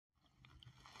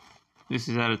This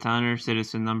is Out of Towner,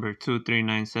 citizen number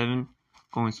 2397,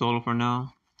 going solo for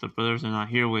now. The brothers are not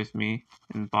here with me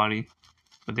in the body,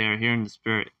 but they are here in the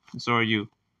spirit, and so are you.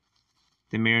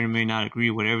 They may or may not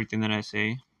agree with everything that I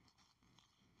say,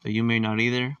 but you may not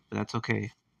either, but that's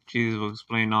okay. Jesus will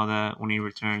explain all that when he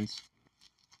returns.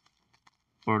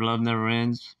 For love never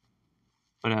ends,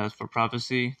 but as for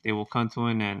prophecy, they will come to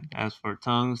an end. As for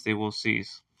tongues, they will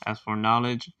cease. As for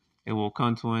knowledge, it will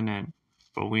come to an end.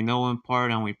 For we know in part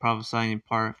and we prophesy in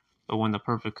part, but when the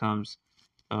perfect comes,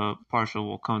 the partial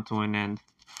will come to an end.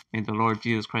 May the Lord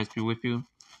Jesus Christ be with you.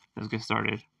 Let's get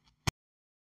started.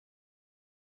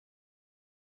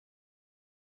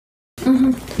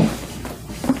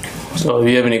 So if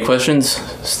you have any questions,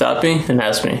 stop me and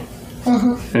ask me.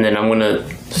 And then I'm going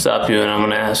to stop you and I'm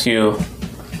going to ask you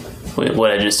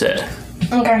what I just said.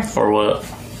 Okay. Or what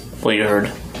you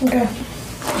heard. Okay.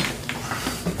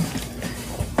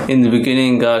 In the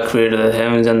beginning, God created the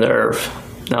heavens and the earth.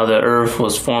 Now the earth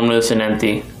was formless and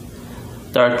empty.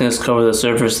 Darkness covered the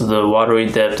surface of the watery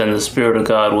depth, and the Spirit of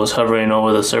God was hovering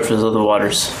over the surface of the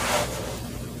waters.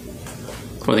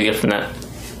 What do you get from that?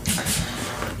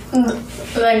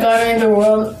 That God made the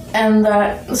world, and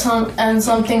that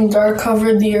something dark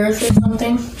covered the earth or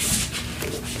something,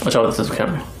 Watch out with this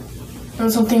camera.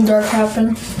 and something dark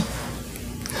happened.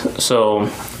 So,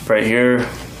 right here,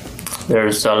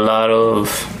 there's a lot of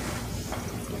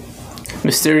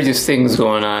mysterious things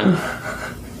going on.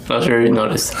 Not sure you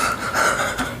noticed.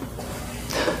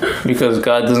 Because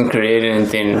God doesn't create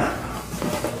anything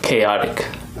chaotic,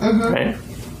 right?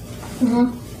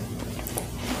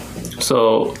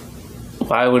 So,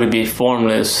 why would it be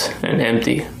formless and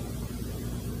empty?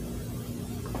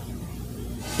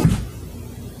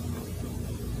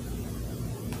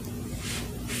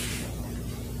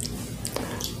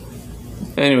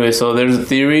 Anyway, so there's a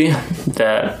theory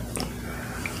that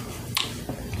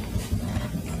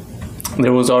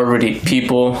there was already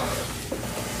people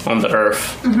on the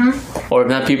earth, or if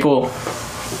not people,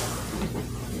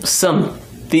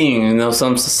 something,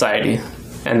 some society,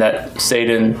 and that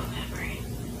Satan,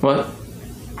 what?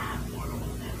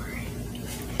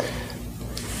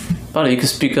 Buddy, you can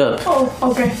speak up.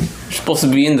 Oh, okay. You're supposed to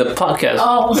be in the podcast.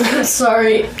 Oh,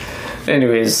 sorry.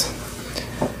 Anyways,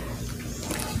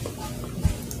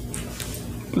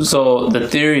 so the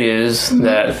theory is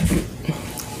that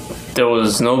there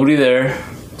was nobody there.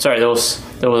 Sorry, there was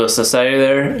a society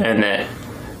there, and that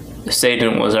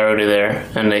Satan was already there,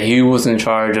 and that he was in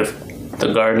charge of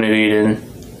the Garden of Eden.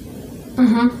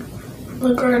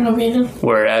 The Garden of Eden.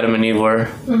 Where Adam and Eve were.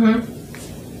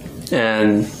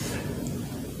 And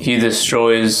he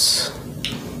destroys.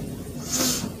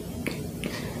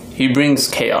 He brings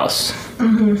chaos.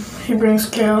 He brings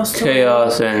chaos.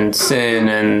 Chaos and sin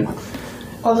and.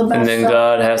 All the bad And then stuff.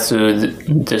 God has to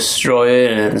destroy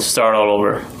it and start all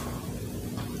over.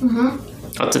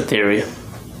 That's a theory.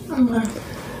 Okay.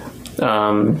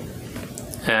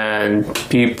 And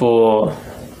people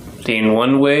lean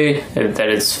one way that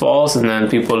it's false, and then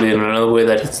people lean another way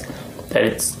that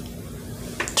it's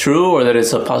true or that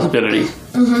it's a possibility.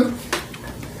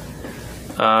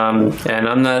 And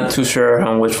I'm not too sure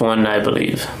on which one I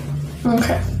believe,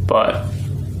 Okay. but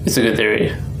it's a good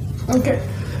theory. Okay.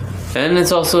 And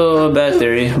it's also a bad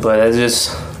theory, but it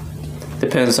just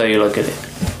depends how you look at it.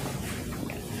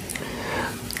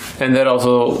 And that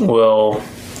also will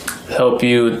help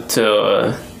you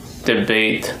to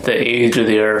debate the age of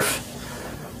the earth.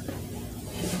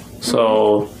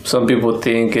 So some people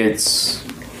think it's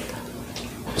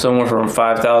somewhere from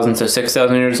 5,000 to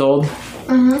 6,000 years old.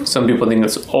 Some people think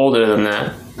it's older than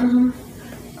that.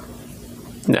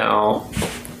 Now,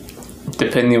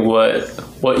 depending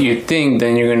what you think,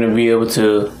 then you're going to be able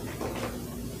to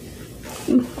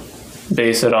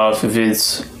base it off if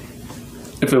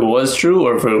it was true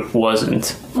or if it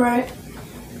wasn't. Right.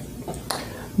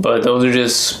 But those are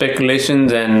just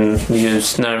speculations, and you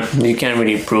can't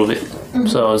really prove it.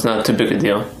 So it's not too big a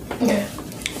deal. Okay.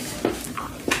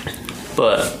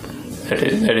 But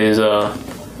it is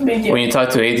Big deal. when you talk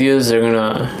to atheists, they're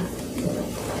gonna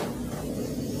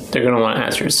want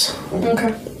answers.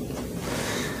 Okay.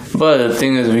 But the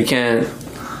thing is, it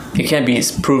can't be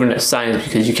proven as science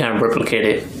because you can't replicate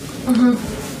it.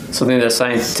 Something that's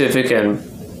scientific and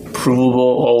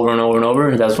provable over and over and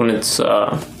over, that's when it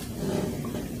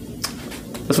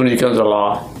becomes a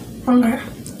law. Okay.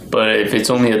 But if it's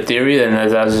only a theory, then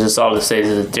that's just all it says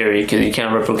is a theory because you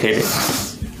can't replicate it.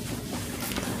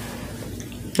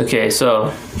 Okay,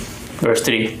 so verse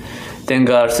 3. Then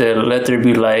God said, "Let there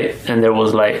be light," and there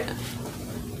was light.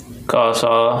 God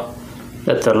saw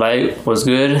that the light was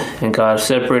good, and God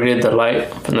separated the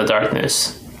light from the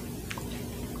darkness.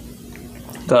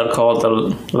 God called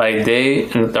the light day,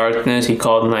 and the darkness he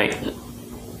called night.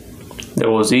 There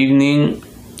was evening,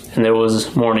 and there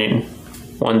was morning,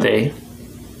 one day.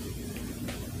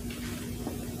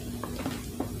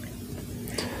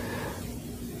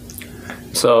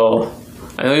 So,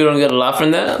 I know you don't get a lot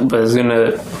from that, but it's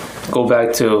gonna go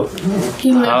back to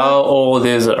how old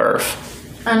is the earth?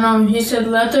 And he said,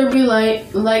 "Let there be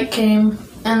light." Light came,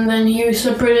 and then he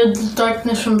separated the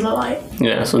darkness from the light.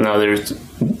 Yeah, so now there's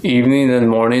evening and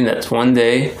morning, that's one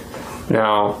day.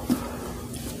 Now,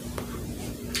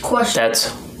 Question. that's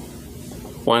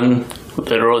one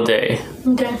literal day.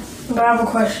 Okay, but I have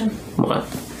a question. What?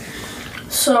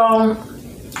 So,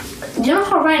 you know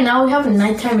how right now we have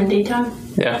nighttime and daytime?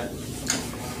 Yeah.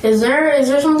 Is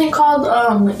there something called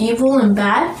evil and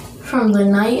bad from the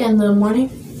night and the morning,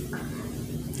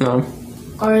 No.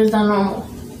 or is that normal?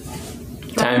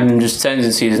 Time, just times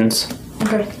and seasons.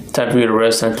 Okay. Time for you to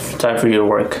rest, time for you to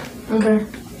work. Okay.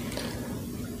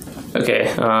 Okay,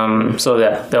 so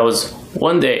that was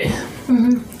one day.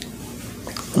 Mhm.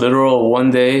 Literal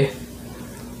one day.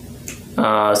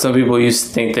 Some people used to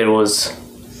think that it was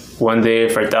one day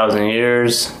for 1,000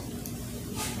 years.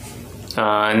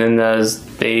 And then as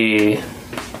they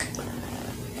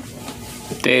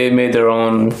made their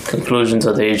own conclusions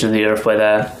of the age of the earth by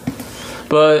that.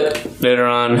 But later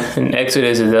on in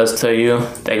Exodus, it does tell you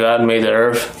that God made the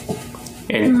earth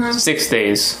in 6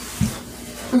 days.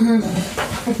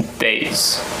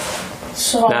 Days,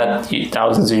 So. not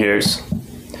thousands of years.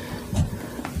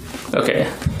 Okay,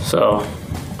 so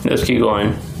let's keep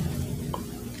going.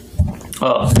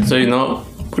 Oh, so you know,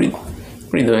 what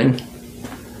are you doing?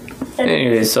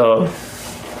 Anyway, so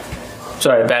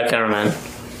sorry, bad cameraman.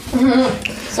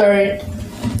 Sorry.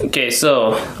 Okay,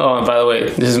 so and by the way,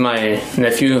 this is my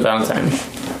nephew Valentine.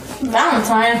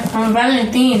 Valentine. I'm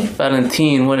Valentine.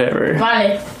 Valentine, whatever.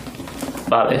 Vale.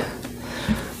 Vale.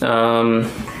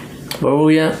 Where were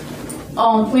we at?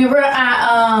 Oh, we were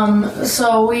at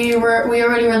So we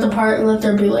already read the part. Let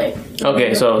there be light.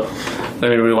 Okay, so let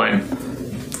me rewind.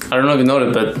 I don't know if you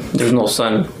noticed, but there's no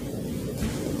sun.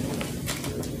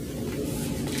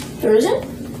 There isn't?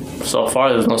 So far,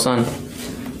 there's no sun.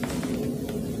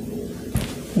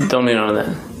 Don't you know that?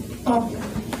 Oh.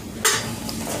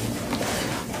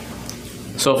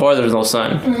 So far, there's no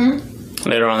sun.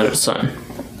 Later on, there's sun.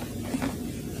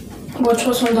 Which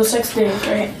was from the 6 days,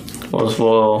 right?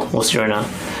 We'll see right now.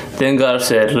 Then God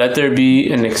said, "Let there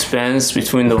be an expanse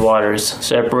between the waters,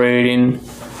 separating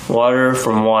water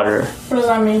from water." What does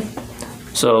that mean?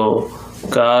 So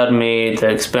God made the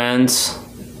expanse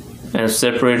and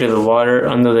separated the water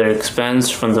under the expanse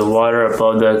from the water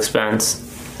above the expanse.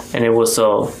 And it was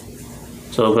so.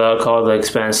 So God called the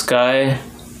expanse sky.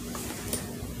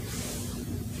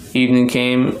 Evening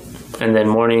came, and then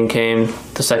morning came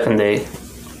the second day.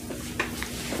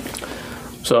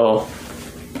 So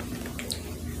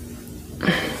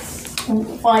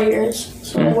Wires.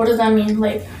 So what does that mean?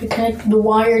 Like, I connect the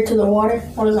wire to the water?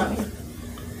 What does that mean?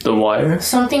 the wire?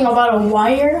 Something about a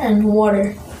wire and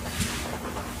water.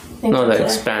 No, the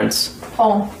expanse.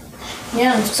 Oh.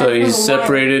 Yeah. So he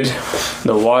separated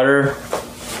the water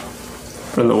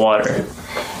from the water.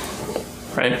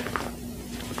 Right?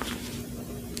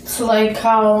 So like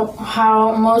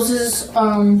how Moses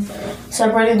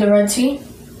separated the Red Sea?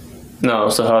 No,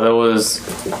 so how that was...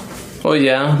 Oh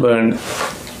yeah, but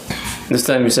this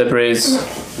time he separates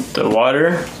the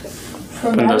water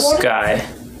from the sky.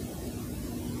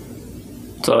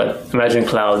 So like, imagine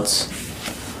clouds.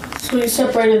 So he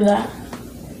separated that.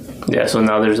 Yeah, so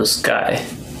now there's a sky.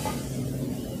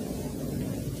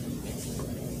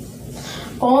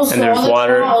 Also, And there's all the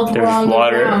water, clouds were on there's the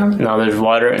water, ground. now there's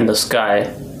water in the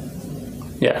sky.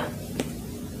 Yeah.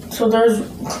 So there's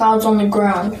clouds on the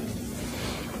ground.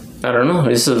 I don't know.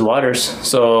 This is waters.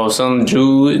 So some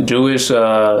Jewish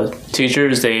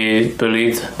teachers, they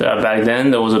believed that back then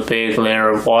there was a big layer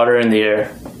of water in the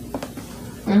air,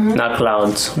 not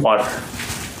clouds, water.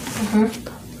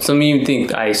 Some even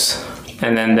think ice,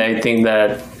 and then they think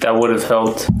that that would have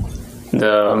helped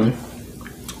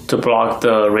to block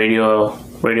the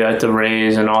radioactive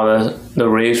rays and all the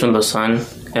rays from the sun,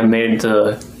 and made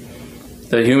the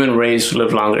human race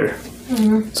live longer.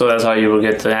 So that's how you will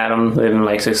get to Adam living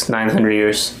like 900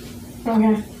 years.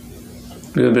 Okay.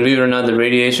 Because believe it or not, the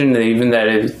radiation, even that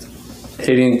is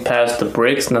hitting past the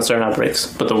bricks, not bricks,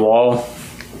 but the wall,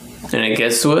 and it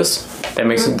gets to us, that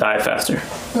makes it die faster.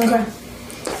 Okay.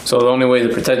 So the only way to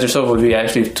protect yourself would be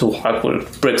actually to walk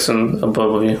with bricks above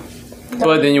of you.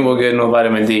 But then you will get no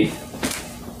vitamin D.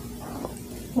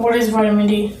 What is vitamin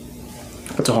D?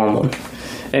 It's a hormone.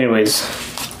 Anyways,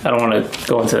 I don't want to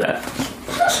go into that.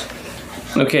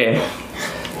 Okay.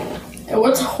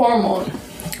 What's a hormone?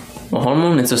 A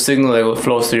hormone is a signal that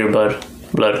flows through your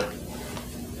blood.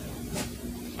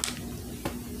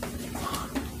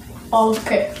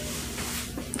 Okay.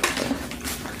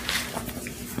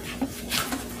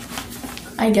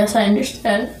 I guess I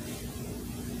understand.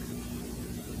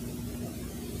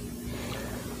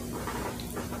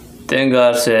 Then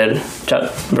God said,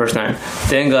 verse 9,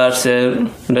 then God said,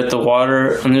 let the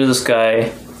water under the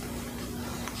sky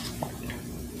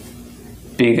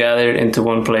be gathered into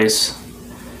one place,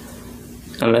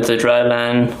 and let the dry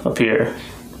land appear.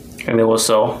 And it was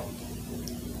so.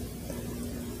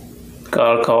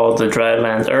 God called the dry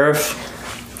land earth,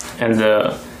 and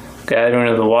the gathering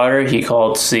of the water he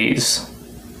called seas.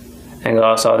 And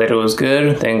God saw that it was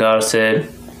good. Then God said,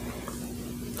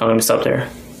 I'm going to stop there.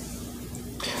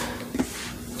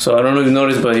 So I don't know if you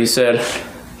noticed, but he said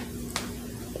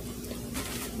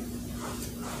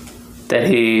that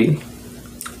he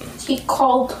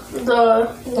called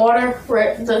the water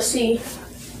the sea.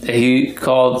 That he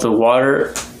called the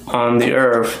water on the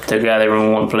earth to gather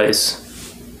in one place.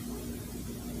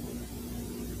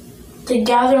 To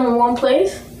gather in one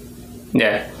place?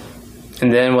 Yeah.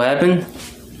 And then what happened?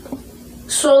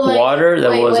 So like water that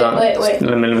was on. Wait.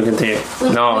 Let me continue.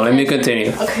 Let me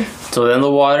continue. Okay. So then the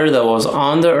water that was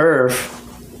on the earth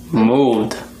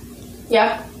moved.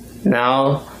 Yeah.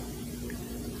 Now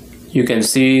you can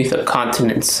see the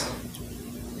continents,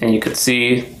 and you could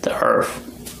see the earth.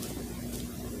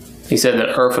 He said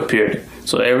the earth appeared,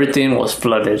 so everything was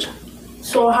flooded.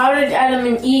 So how did Adam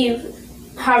and Eve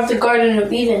have the Garden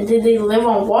of Eden? Did they live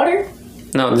on water?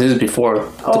 No, this is before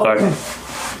the garden. Okay.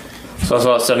 So that's what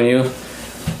I was telling you.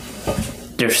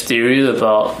 There's theories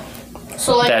about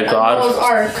So like that God. Noah's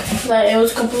Ark, that it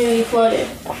was completely flooded.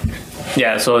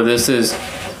 Yeah, so this is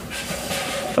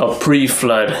a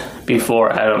pre-flood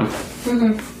before Adam.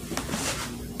 Mhm.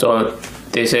 So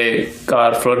they say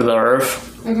God flooded the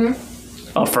earth Mhm.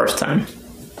 a first time.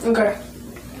 Okay.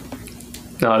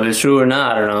 Now, if it's true or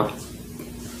not, I don't know.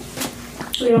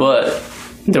 We don't- But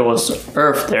there was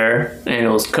earth there, and it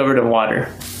was covered in water.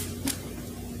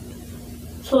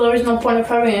 So there was no point of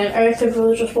having an earth if it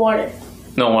was just water.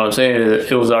 No, what I'm saying is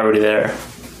it was already there.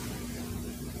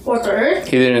 What, the earth?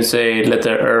 He didn't say let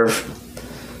the earth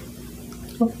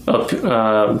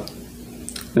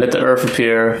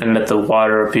appear, and let the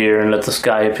water appear, and let the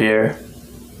sky appear.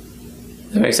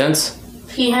 That make sense?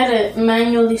 He had to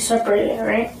manually separate it,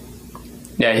 right?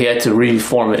 Yeah, he had to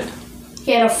reform it.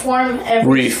 He had to form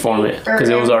Because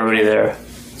it was already there.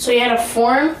 So he had to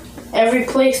form every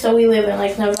place that we live in,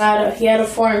 like Nevada. He had to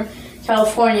form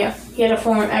California. He had to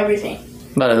form everything.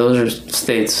 But those are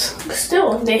states.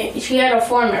 Still, he had to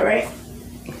form it, right?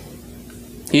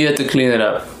 He had to clean it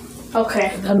up.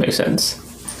 Okay. That makes sense.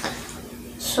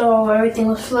 So everything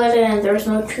was flooded and there was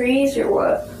no trees, or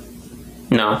what?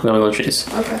 No trees.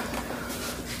 Okay.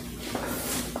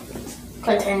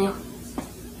 Continue.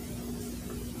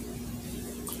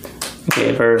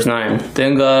 Okay, verse 9.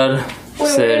 Then God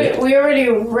said... We already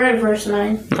read verse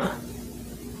 9. No.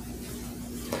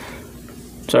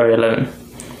 Sorry, 11.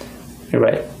 You're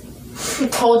right. I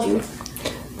told you.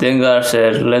 Then God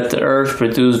said, let the earth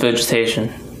produce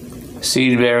vegetation,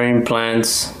 seed-bearing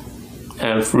plants,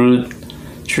 and fruit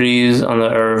trees on the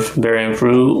earth bearing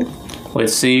fruit with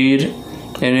seed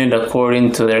in it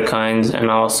according to their kinds, and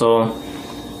also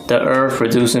the earth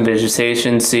producing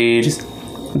vegetation, seeds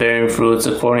bearing fruits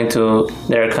according to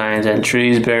their kinds, and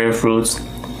trees bearing fruits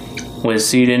with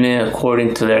seed in it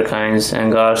according to their kinds.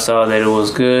 And God saw that it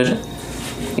was good.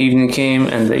 Evening came,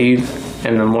 and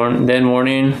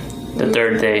morning, the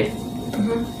third day.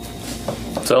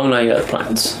 Mm-hmm. So now you got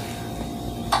plants.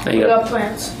 Now We you got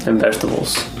plants. and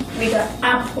vegetables. We got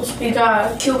apples. We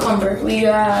got cucumber. We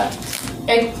got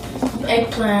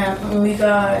eggplant. And we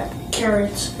got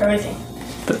carrots. Everything.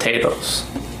 Potatoes.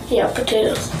 Yeah,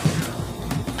 potatoes.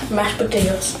 Mashed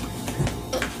potatoes.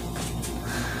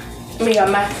 We got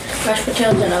mashed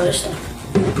potatoes and other stuff.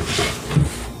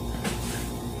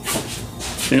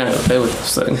 You're not gonna play with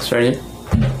those things, right?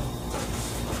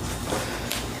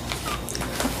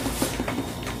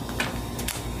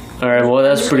 Alright, well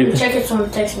that's pretty Check if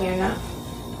someone texts me or not.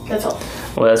 That's all.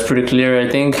 well that's pretty clear, I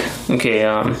think. Okay,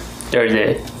 third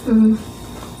day. Mm-hmm.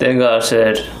 Then God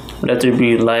said, let there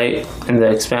be light in the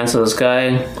expanse of the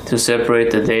sky to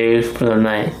separate the day from the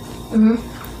night. Mm-hmm.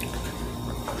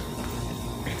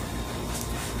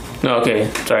 No, okay,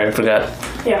 sorry, I forgot.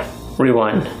 Yeah.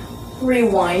 Rewind.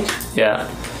 Yeah.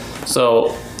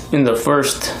 So in the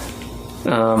first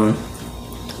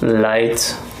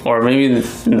light, or maybe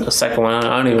the second one,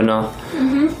 I don't even know.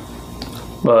 Mm-hmm.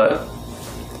 But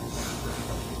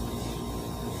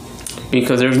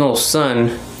because there's no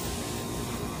sun,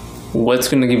 what's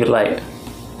gonna give it light?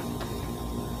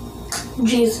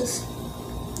 Jesus.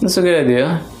 That's a good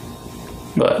idea.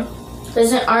 But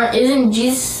Isn't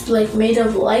Jesus like made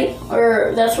of light?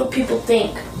 Or that's what people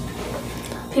think.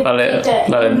 People think that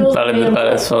angels are made of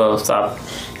light. so stop.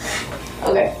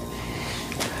 Okay.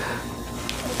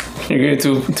 You're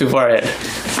getting too far ahead.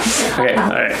 Okay,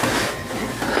 alright.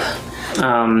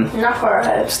 Not far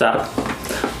ahead. Stop.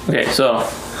 Okay, so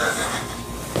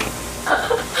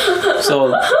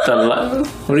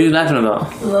what are you laughing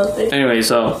about? Love it. Anyway,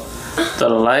 so the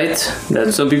light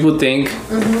that some people think,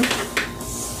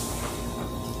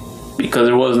 because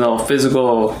there was no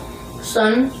physical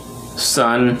sun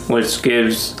which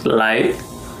gives light,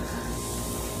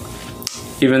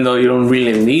 even though you don't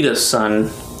really need a sun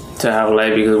to have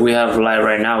light, because we have light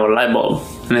right now, a light bulb,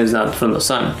 and it's not from the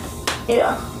sun.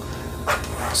 Yeah.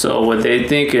 So what they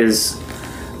think is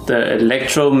the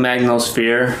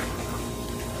electromagnosphere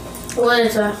What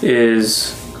is that?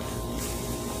 is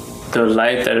the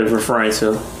light that it's referring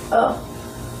to.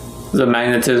 Oh. The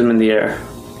magnetism in the air.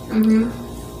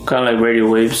 Kind of like radio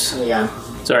waves. Yeah.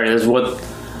 Sorry, that's what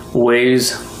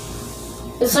waves.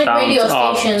 It's like Bounce radio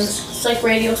off. stations. It's like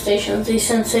radio stations. They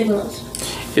send signals.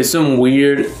 It's some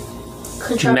weird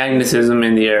Contract. magnetism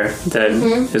in the air that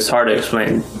is hard to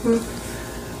explain.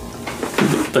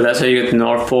 But that's how you get the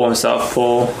North Pole and South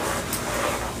Pole.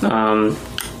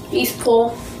 East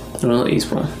Pole. No, East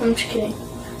Pole. I'm just kidding.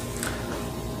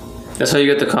 That's how you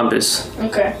get the compass,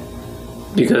 Okay.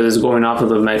 because it's going off of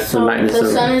the So magnetism.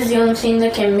 the sun is the only thing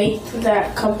that can make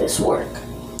that compass work.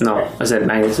 No, I said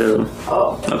magnetism,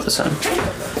 Oh. not the sun.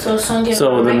 So the sun gives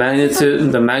So the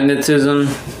magnetism? the magnetism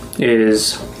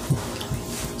is.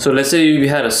 So let's say you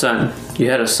had a sun. You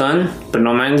had a sun, but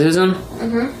no magnetism.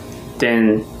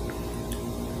 Then.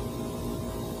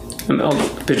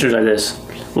 Pictures like this.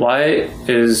 Why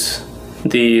is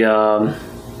the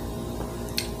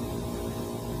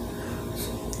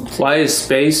why is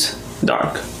space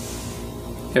dark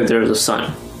if there's a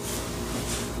sun?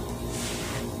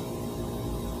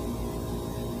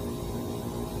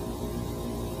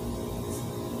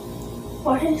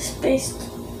 Why is space?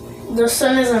 The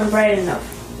sun isn't bright enough.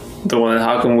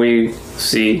 How can we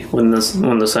see when the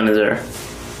sun is there?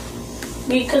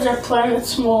 Because our planet's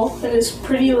small and it's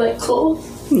pretty like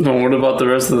close. No, what about the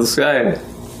rest of the sky?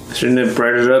 Shouldn't it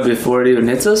brighten up before it even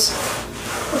hits us?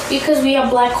 It's because we have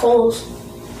black holes.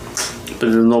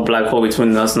 But there's no black hole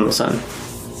between us and the sun.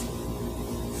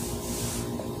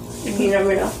 You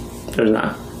never know. There's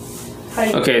not. How do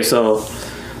you Okay, so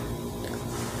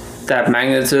that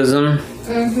magnetism,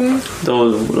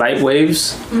 those light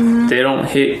waves, they don't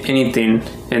hit anything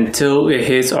until it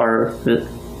hits the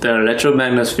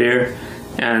electromagnosphere,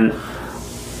 and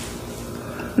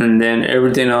then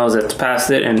everything else that's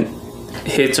past it and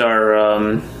hits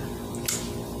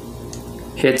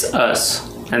hits us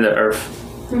and the Earth.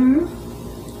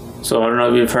 So I don't know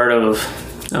if you've heard of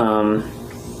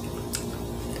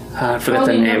I forget the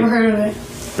Probably name. never heard of it.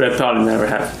 But I probably never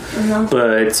have. No.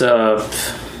 But it's I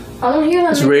don't hear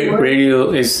that. it's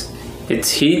radio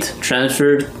it's heat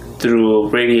transferred through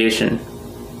radiation.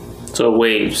 So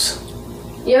waves.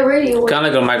 Yeah, radio. Kind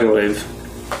of like a microwave.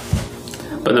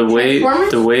 But the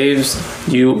Transformers? waves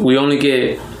we only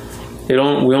get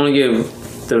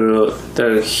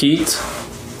the heat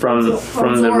from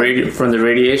the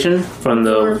radiation from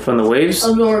the waves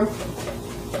Absorb.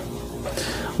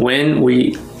 when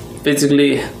we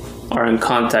physically are in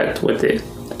contact with it.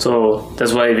 So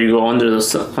that's why if you go under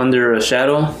a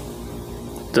shadow,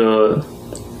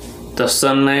 the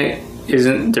sunlight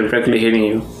isn't directly hitting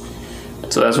you.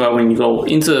 So that's why when you go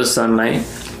into the sunlight,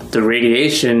 the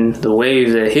radiation, the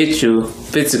waves that hit you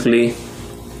physically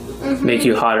make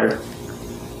you hotter.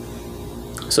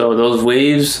 So those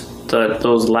waves,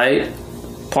 those light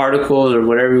particles or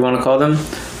whatever you want to call them,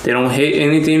 they don't hit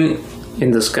anything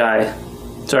in the sky.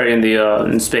 Sorry,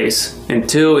 in space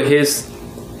until it hits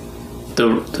the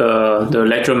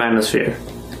electromagnosphere,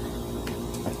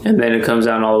 and then it comes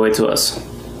down all the way to us.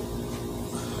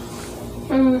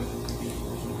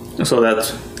 So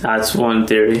that's one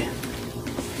theory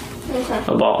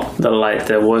about the light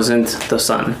that wasn't the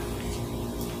sun.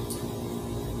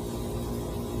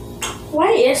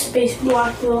 Why is space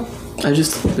black though? I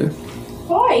just told you.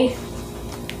 Why?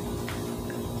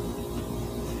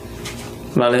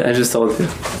 Vale, I just told you.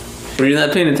 Were you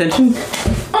not paying attention?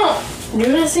 Oh, you're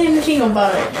not saying anything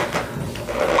about it.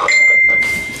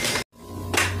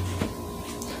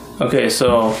 Okay,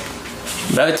 so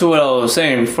back to what I was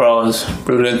saying before I was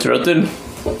rudely interrupted.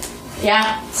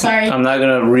 Yeah, sorry. I'm not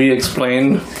gonna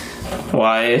re-explain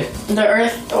why The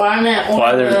Earth. Well, I meant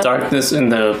there's darkness in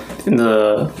the in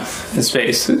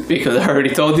space because I already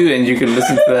told you, and you can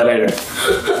listen to that later.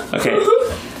 Okay.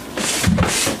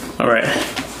 All right.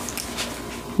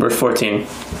 Verse 14.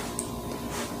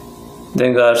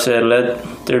 Then God said, "Let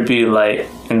there be light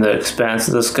in the expanse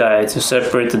of the sky to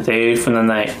separate the day from the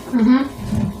night.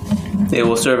 They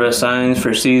will serve as signs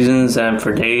for seasons and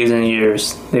for days and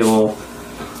years. They will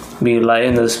be light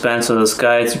in the expanse of the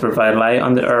sky to provide light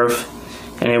on the earth."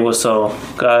 And it was so.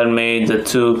 God made the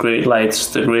two great lights,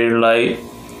 the greater light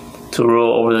to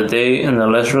rule over the day and the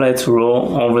lesser light to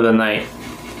rule over the night,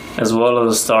 as well as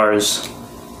the stars.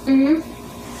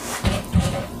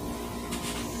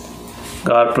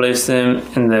 God placed them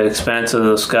in the expanse of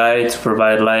the sky to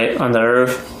provide light on the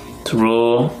earth, to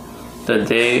rule the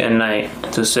day and night,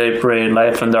 to separate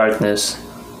light from darkness.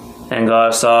 And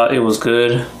God saw it was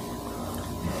good.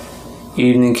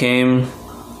 Evening came,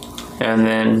 and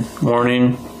then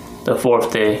morning, the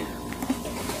fourth day.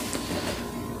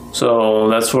 So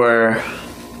that's where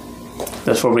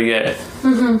we get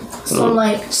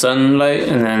sunlight,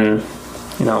 and then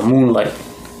moonlight,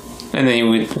 and then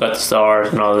we got the stars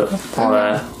and all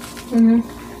that.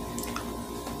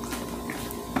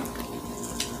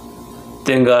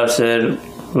 Then God said,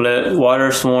 "Let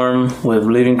water swarm with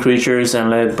living creatures, and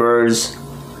let birds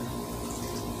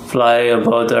fly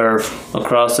above the earth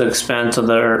across the expanse of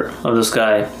the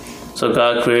sky." So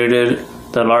God created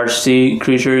the large sea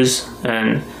creatures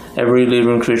and every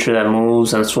living creature that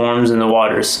moves and swarms in the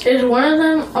waters. Is one of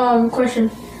them question?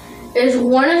 Is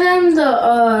one of them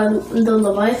the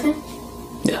Leviathan?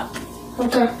 Yeah.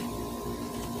 Okay.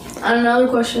 Another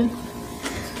question.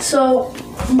 So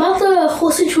about the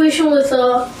whole situation with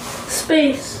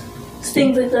space,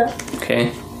 things like that.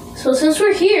 Okay. So since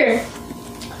we're here,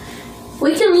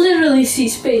 we can literally see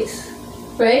space,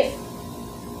 right?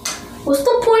 What's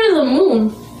the point of the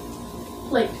moon?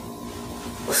 Like,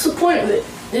 what's the point of it?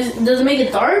 Does it make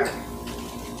it dark?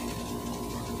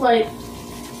 Like,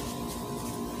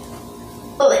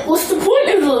 what's the point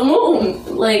of the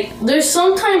moon? Like, there's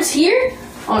sometimes here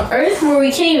on Earth where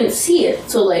we can't even see it.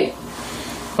 So, like...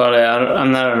 Well,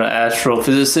 I'm not an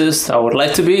astrophysicist. I would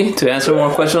like to be, to answer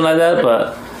more questions like that,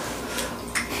 but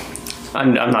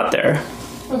I'm not there.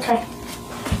 Okay.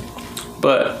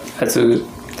 But it's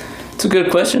a good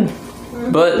question.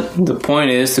 But the point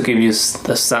is to give you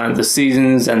the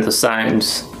seasons and the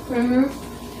signs.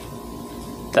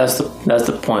 That's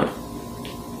the point.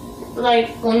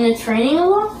 Like when it's raining a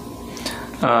lot?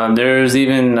 There's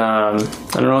even I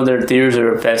don't know if there are theories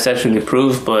or if that's actually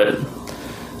proved, but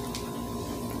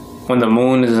when the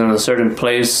moon is in a certain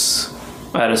place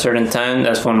at a certain time,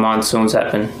 that's when monsoons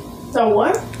happen. The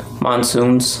what?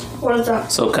 Monsoons. What is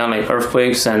that? So kind of like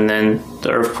earthquakes, and then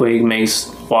the earthquake makes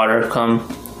water come.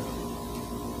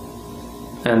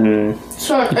 And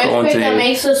so an earthquake that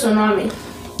makes a tsunami?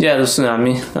 Yeah, the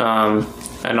tsunami.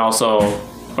 And also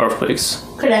earthquakes.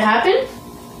 Could it happen?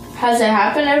 Has it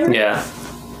happened ever? Yeah.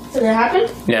 Did it happen?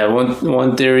 Yeah,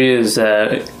 one theory is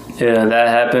that that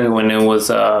happened when it was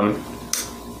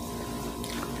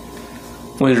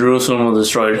when Jerusalem was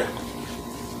destroyed.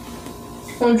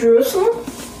 When Jerusalem?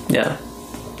 Yeah.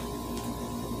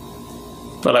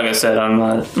 But like I said, I'm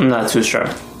not too sure.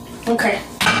 Okay.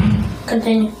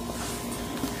 Continue.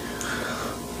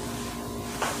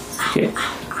 Okay.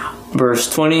 Verse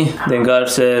 20. Then God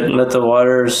said, "Let the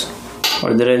waters,"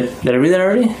 or did I read that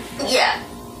already? Yeah.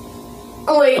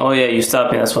 Oh wait. Oh yeah, you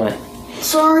stopped me. That's why.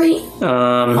 Sorry.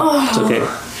 It's okay.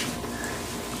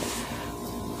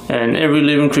 And every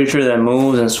living creature that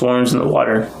moves and swarms in the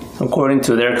water, according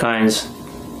to their kinds.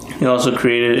 He also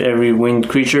created every winged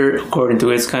creature according to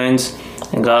its kinds,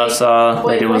 and God saw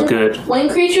that it was good.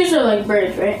 Winged creatures are like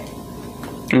birds, right?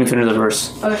 Let me finish the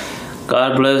verse. Okay.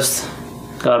 God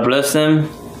blessed them.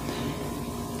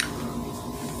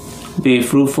 Be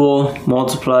fruitful,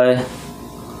 multiply,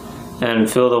 and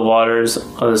fill the waters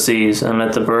of the seas, and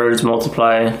let the birds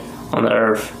multiply on the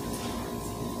earth.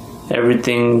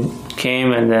 Everything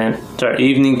came, and then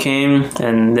evening came,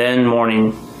 and then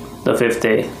morning, the fifth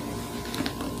day.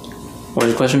 What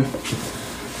was your question?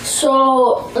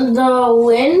 So the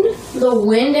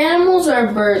wind animals are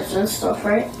birds and stuff,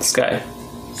 right? Sky.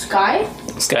 Sky?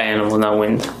 Sky animal, not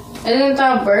wind. Isn't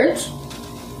that birds?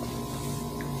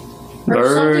 Or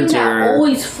Birds something that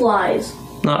always flies.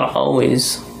 Not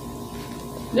always.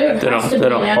 They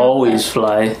don't always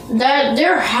fly.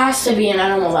 There has to be an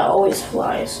animal that always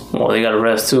flies. Well, they gotta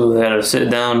rest too. They gotta sit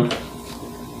down.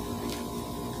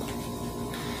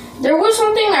 There was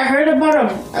something I heard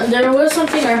about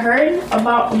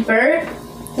a bird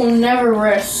who never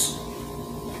rests.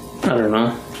 I don't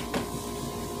know.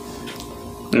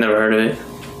 Never heard of it.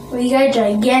 We got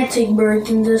gigantic birds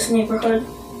in this neighborhood.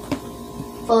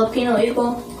 Filipino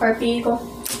eagle, harpy eagle.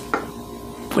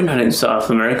 We're not in South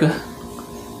America.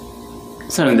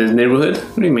 It's not in this neighborhood.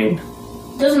 What do you mean?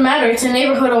 Doesn't matter. It's a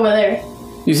neighborhood over there.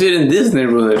 You said in this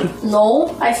neighborhood.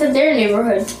 No, I said their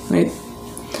neighborhood. Right?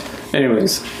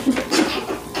 Anyways.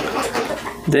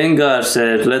 Then God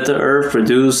said, "Let the earth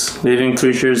produce living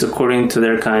creatures according to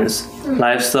their kinds,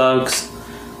 livestock,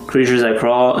 creatures that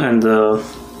crawl, and the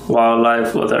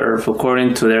wildlife of the earth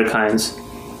according to their kinds."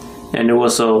 And it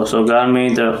was so. So God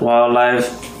made the wildlife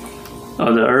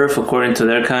of the earth according to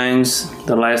their kinds,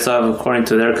 the livestock according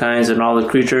to their kinds, and all the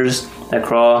creatures that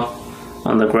crawl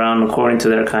on the ground according to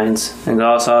their kinds. And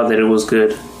God saw that it was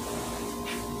good.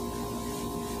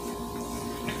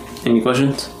 Any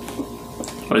questions?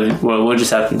 What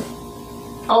just happened?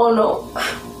 Oh no.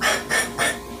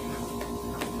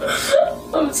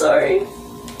 I'm sorry.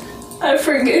 I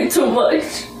forget too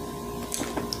much.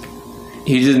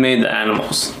 He just made the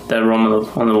animals that roam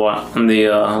on the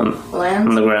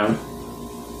ground.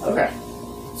 Okay.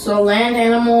 So land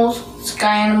animals,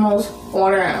 sky animals,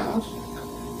 water animals.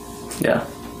 Yeah.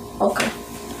 Okay.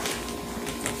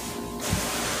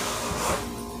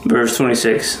 Verse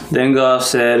 26. Then God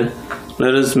said,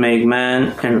 "Let us make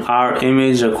man in our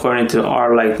image according to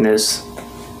our likeness.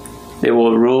 They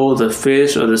will rule the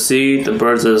fish of the sea, the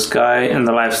birds of the sky, and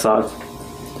the livestock,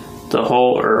 the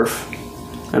whole earth,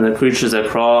 and the creatures that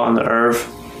crawl on the earth."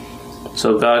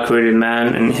 So God created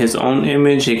man in his own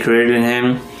image. He created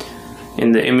him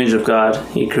in the image of God.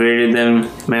 He created them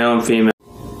male and female.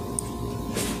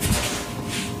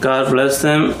 God blessed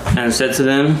them and said to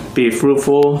them, "Be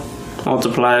fruitful,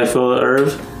 multiply, fill the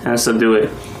earth, and subdue it.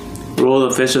 Rule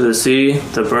the fish of the sea,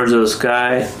 the birds of the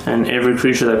sky, and every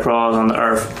creature that crawls on the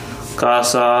earth."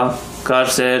 God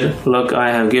said, "Look, I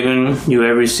have given you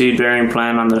every seed-bearing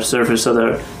plant on the surface of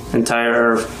the entire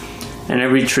earth, and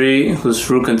every tree whose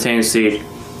fruit contains seed.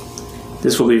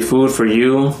 This will be food for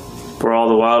you, for all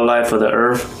the wildlife of the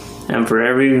earth, and for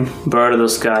every bird of the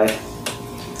sky,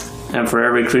 and for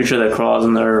every creature that crawls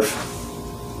on the earth."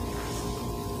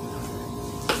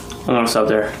 I want to stop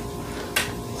there.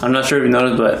 I'm not sure if you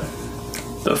noticed, but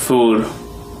the food.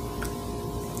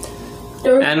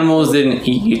 Animals didn't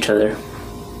eat each other.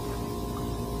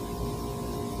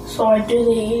 So why do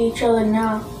they eat each other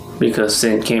now? Because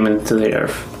sin came into the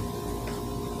earth.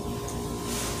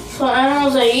 So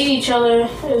animals that eat each other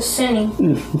is sinning.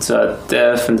 It's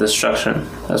death and destruction.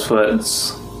 That's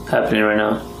what's happening right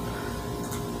now.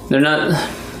 They're not.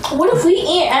 What if we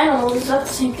eat animals? Is that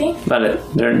the same thing? About it.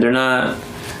 They're not.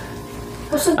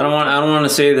 What's the I don't want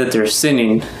to say that they're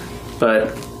sinning,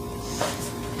 but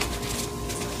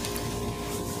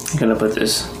I'm gonna put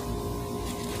this.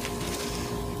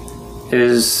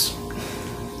 Is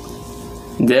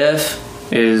death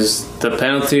is the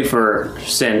penalty for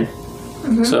sin.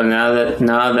 Mm-hmm. So now that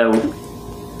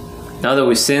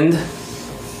we sinned,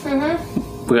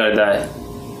 we gotta die.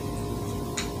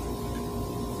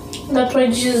 That's why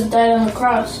Jesus died on the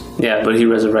cross. Yeah, but he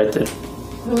resurrected.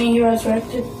 What do you mean he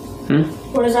resurrected?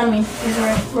 What does that mean? He's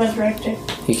resurrected.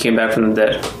 He came back from the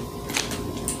dead.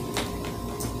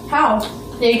 How?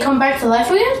 Did he come back to life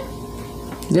again?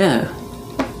 Yeah.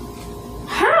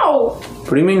 How? What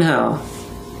do you mean how?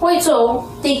 Wait, so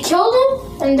they killed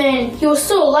him and then he was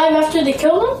still alive after they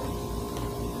killed him?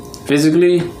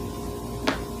 Physically,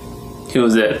 he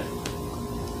was dead.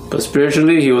 But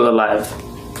spiritually, he was alive.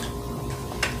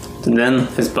 And then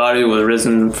his body was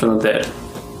risen from the dead.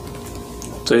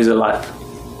 So he's alive.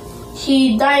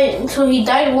 He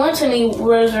died once and he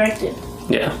resurrected.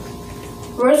 Yeah.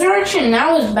 Resurrection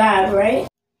now is bad, right?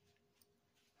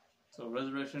 So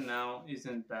resurrection now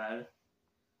isn't bad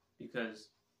because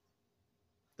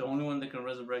the only one that can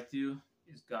resurrect you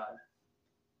is God.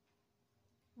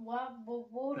 What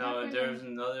Now, if there's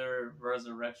another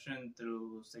resurrection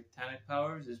through satanic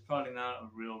powers, it's probably not a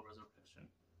real resurrection.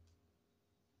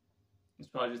 It's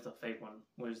probably just a fake one,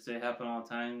 which they happen all the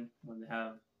time when they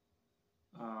have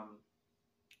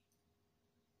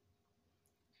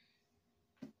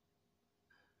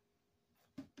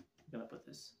I'm gonna put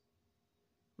this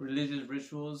religious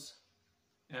rituals,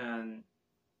 and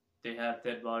they have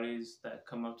dead bodies that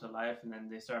come up to life, and then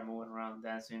they start moving around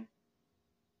dancing.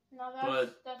 No,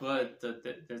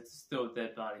 That's still a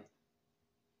dead body.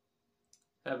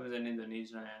 Happens in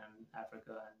Indonesia and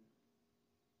Africa and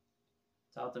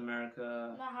South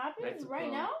America. That happens Mexico.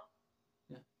 right now?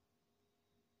 Yeah.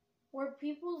 Where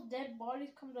people's dead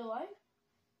bodies come to life?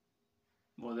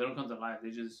 Well, they don't come to life.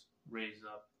 They just raise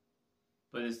up.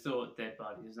 But it's still a dead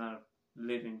body. It's not a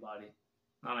living body.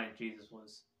 Not like Jesus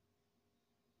was.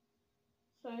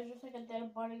 So it's just like a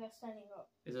dead body that's standing up.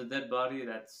 It's a dead body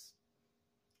that's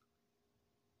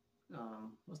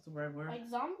what's the right word? Like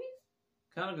zombies?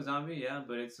 Kind of like a zombie, yeah,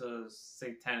 but it's a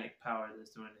satanic power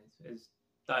that's doing it. It's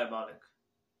diabolic.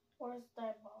 What is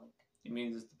diabolic? It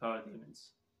means it's the power of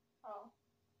demons. Oh.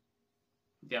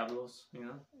 Diablos, you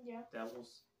know? Yeah.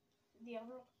 Devils.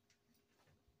 Diablo.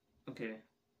 Okay,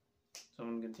 so I'm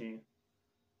going to continue.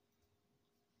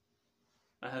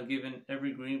 I have given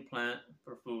every green plant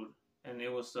for food, and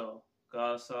it was so.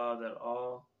 God saw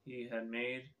He had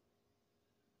made,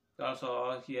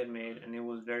 and it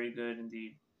was very good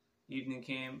indeed. Evening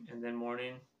came, and then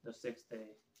morning, the sixth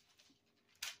day.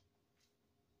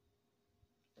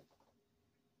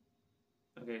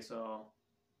 Okay, so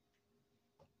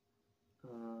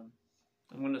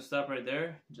I'm going to stop right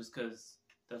there, just because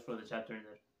that's where the chapter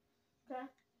ended. Okay.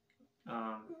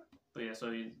 But yeah,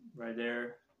 so right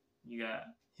there, you got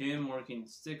him working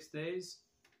 6 days,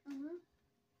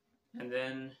 and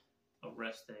then a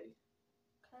rest day.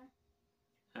 Okay.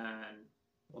 And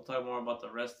we'll talk more about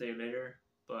the rest day later,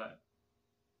 but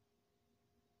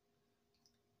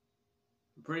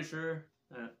I'm pretty sure,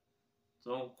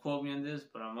 don't quote me on this,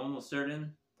 but I'm almost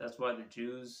certain that's why the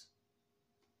Jews,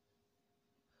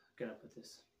 how can I put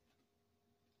this?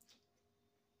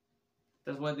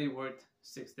 That's why they worked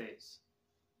 6 days.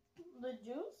 The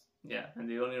Jews? Yeah, and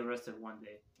they only rested 1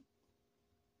 day.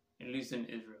 At least in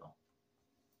Israel.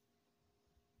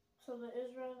 So the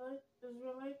Israelites?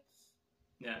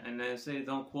 Yeah, and I say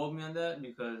don't quote me on that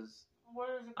because What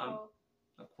is it called?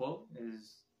 a quote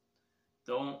is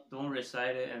don't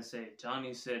recite it and say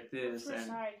Johnny said this What's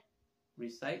and recite?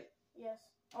 recite. Yes.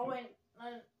 Oh wait, no,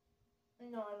 I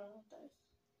don't know what that is.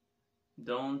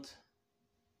 Don't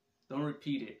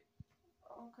repeat it.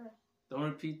 Okay. Don't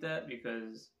repeat that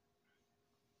because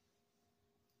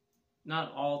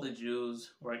not all the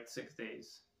Jews worked 6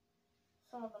 days.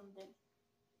 Some of them did.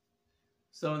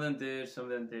 Some of them did, some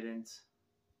of them didn't.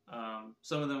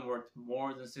 Some of them worked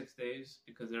more than 6 days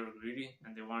because they were greedy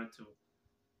and they wanted to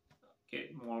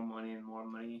get more money,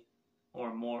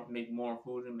 or make more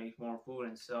food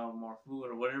and sell more food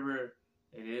or whatever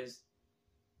it is.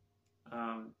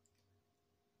 I'll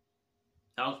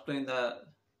explain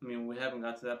that. I mean, we haven't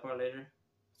got to that part later.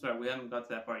 Sorry, we haven't got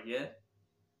to that part yet.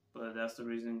 But that's the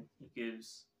reason he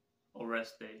gives a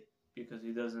rest day because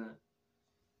he doesn't.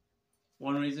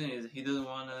 One reason is he doesn't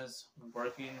want us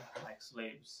working like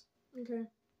slaves. Okay.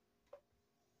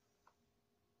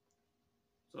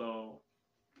 So,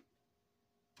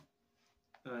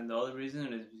 and the other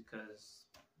reason is because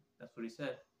that's what he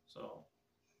said. So,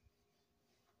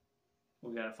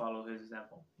 we gotta follow his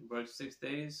example. He works 6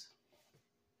 days,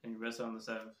 and he rests on the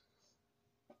 7th.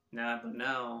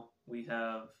 Now we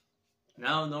have.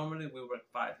 Now normally we work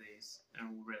 5 days and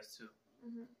we rest too.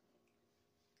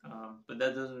 But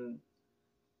that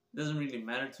doesn't really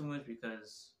matter too much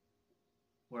because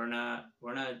we're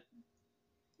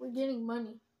getting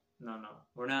money. No,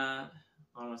 we're not.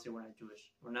 I don't want to say we're not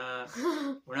Jewish. We're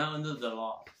not under the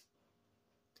law.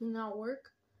 To not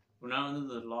work? We're not under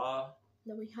the law.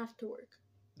 That we have to work.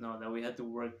 No, that we have to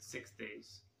work 6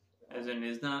 days. As in,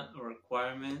 it's not a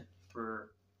requirement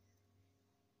for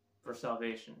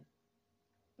salvation.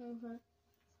 Okay.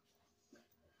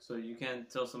 So you can't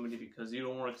tell somebody because you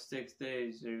don't work 6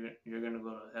 days, you're gonna go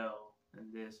to hell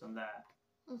and this and that,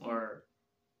 or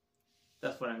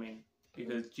that's what I mean.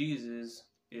 Because Jesus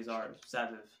is our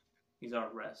Sabbath, He's our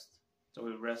rest, so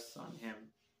we rest on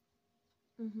Him.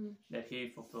 That He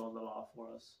fulfilled the law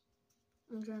for us.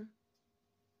 Okay.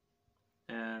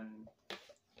 And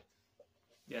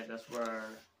yeah, that's where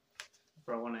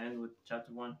I want to end with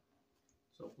chapter 1.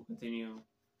 So we'll continue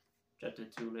chapter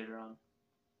 2 later on.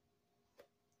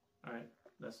 All right,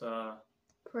 let's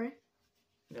pray.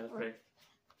 Yeah, let's pray.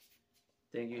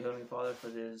 Thank you, Heavenly Father, for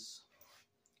this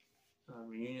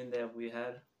reunion that we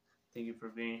had. Thank you for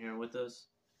being here with us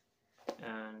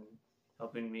and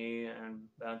helping me and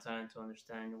Valentine to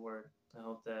understand your word. I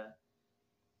hope that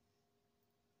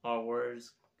our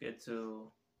words get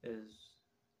to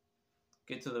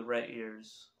the right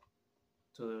ears,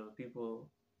 to the people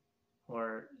who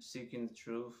are seeking the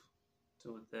truth,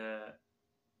 to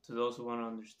those who want to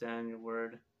understand your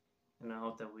word, and I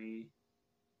hope that we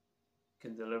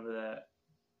can deliver that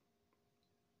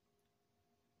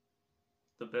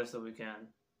the best that we can,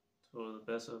 to the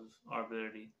best of our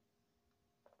ability.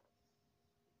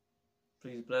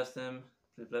 Please bless them.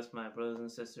 Please bless my brothers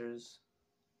and sisters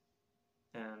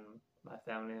and my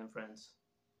family and friends.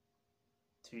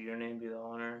 To your name be the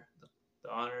honor,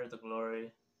 the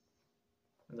glory,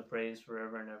 and the praise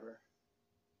forever and ever.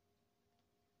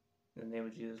 In the name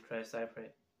of Jesus Christ I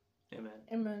pray. Amen.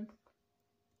 Amen.